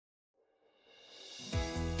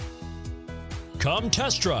Come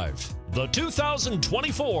test drive the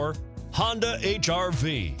 2024 Honda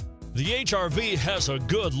HR-V. The HR-V has a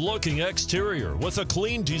good-looking exterior with a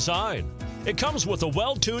clean design. It comes with a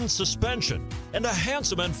well-tuned suspension and a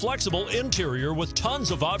handsome and flexible interior with tons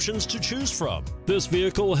of options to choose from. This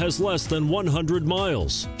vehicle has less than 100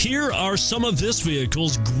 miles. Here are some of this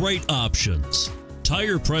vehicle's great options: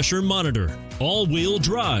 tire pressure monitor, all-wheel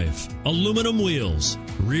drive, aluminum wheels,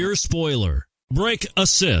 rear spoiler, brake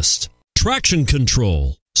assist, traction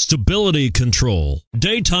control, stability control,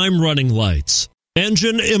 daytime running lights,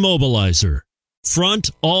 engine immobilizer,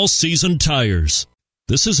 front all-season tires.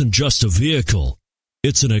 This isn't just a vehicle,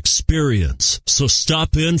 it's an experience. So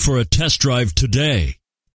stop in for a test drive today.